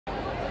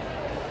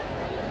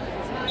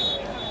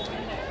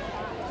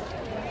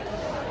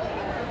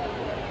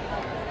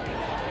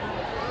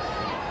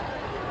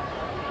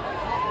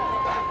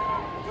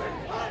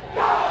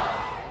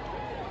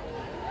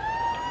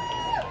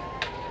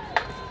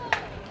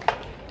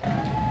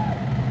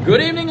Good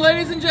evening,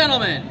 ladies and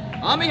gentlemen.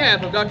 On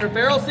behalf of Dr.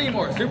 Farrell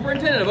Seymour,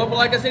 Superintendent of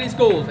Opelika City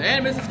Schools,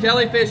 and Mrs.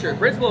 Kelly Fisher,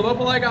 Principal of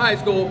Opelika High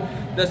School,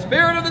 the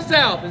Spirit of the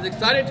South is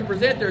excited to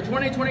present their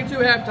 2022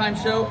 halftime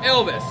show,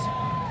 Elvis.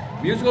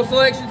 Musical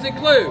selections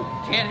include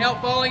Can't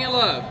Help Falling in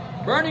Love,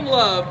 Burning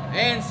Love,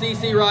 and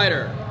C.C.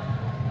 Ryder.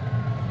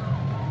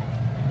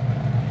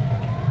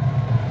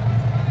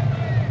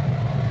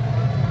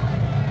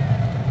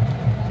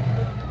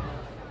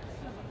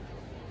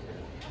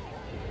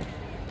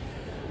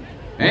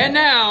 And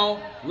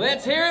now,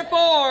 let's hear it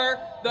for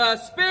the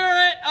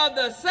Spirit of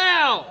the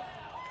South.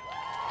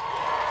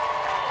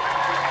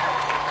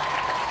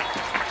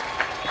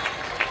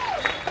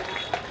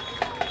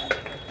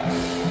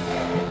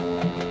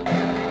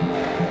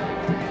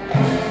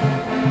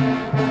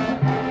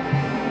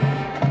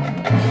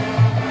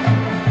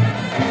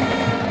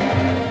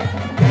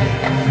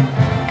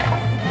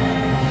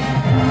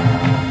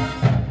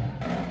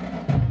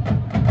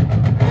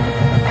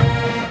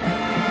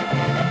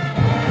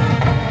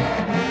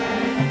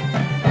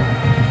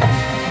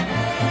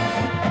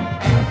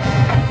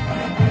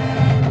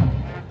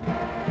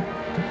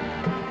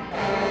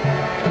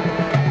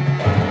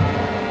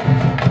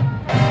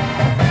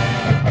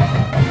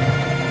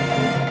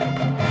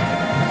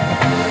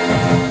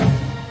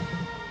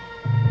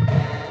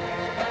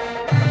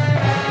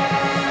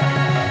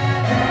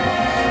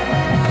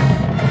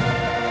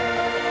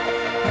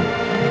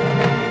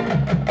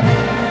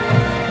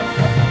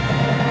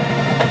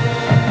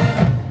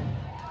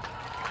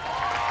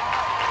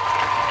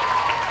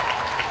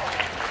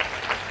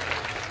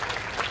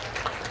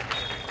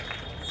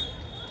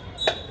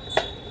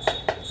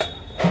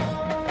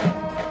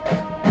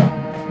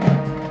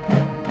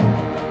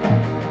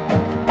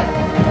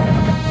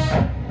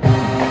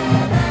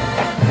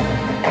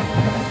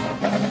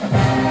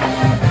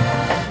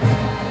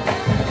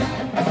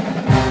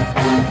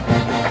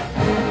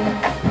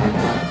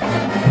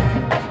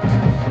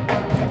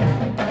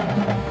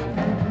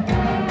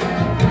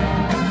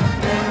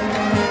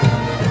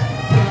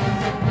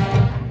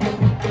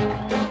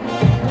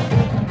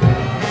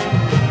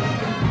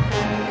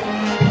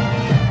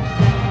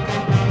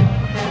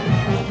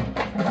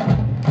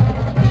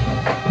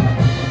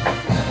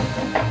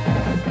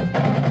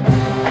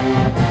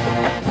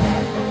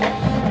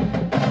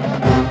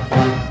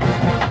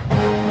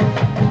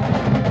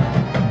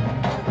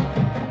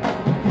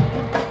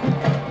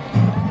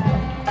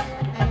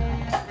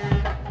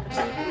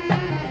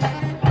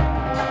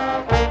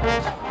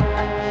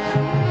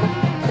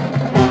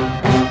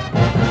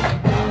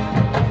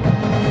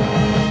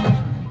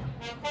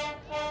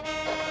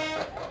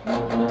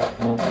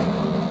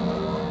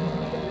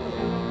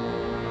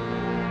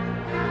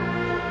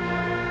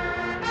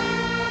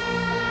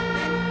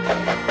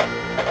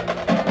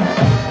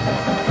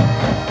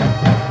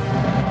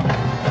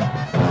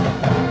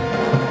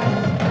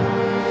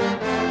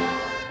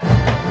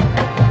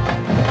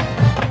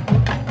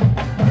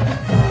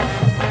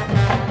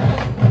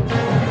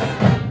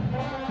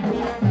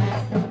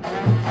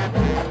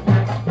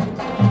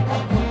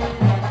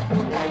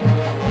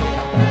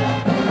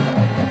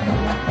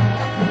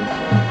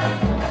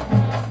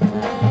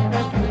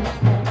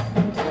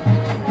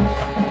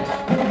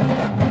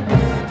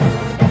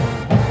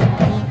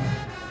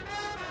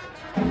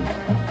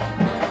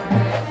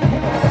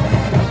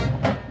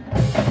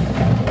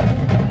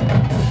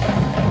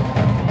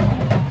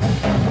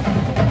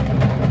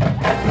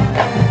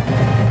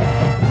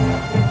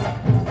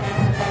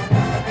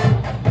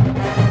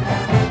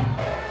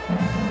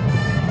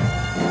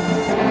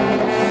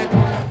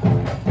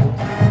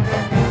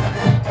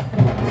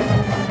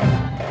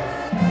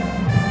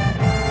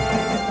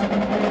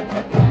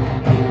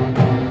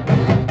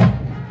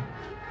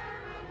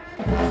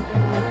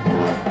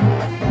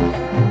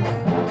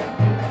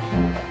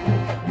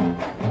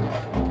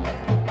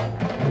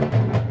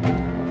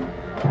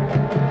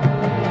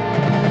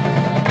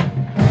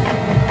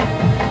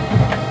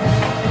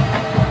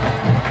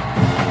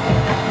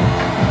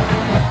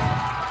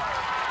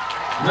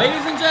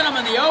 Ladies and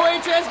gentlemen, the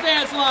OHS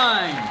dance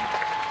line.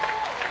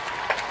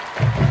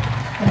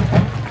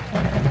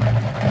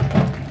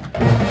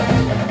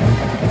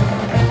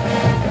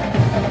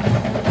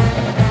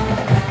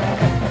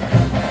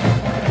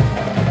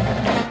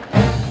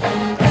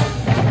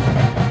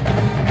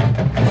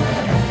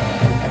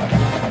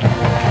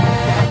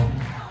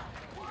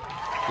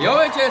 The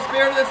OHS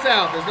Spirit of the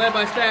South is led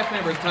by staff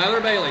members Tyler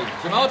Bailey,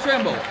 Jamal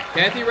Trimble,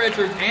 Kathy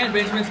Richards, and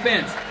Benjamin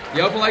Spence. The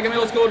Opelika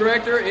Middle School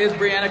Director is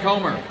Brianna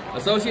Comer.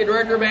 Associate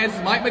Director of Bands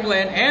is Mike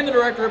McGlynn, and the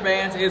Director of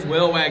Bands is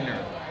Will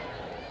Wagner.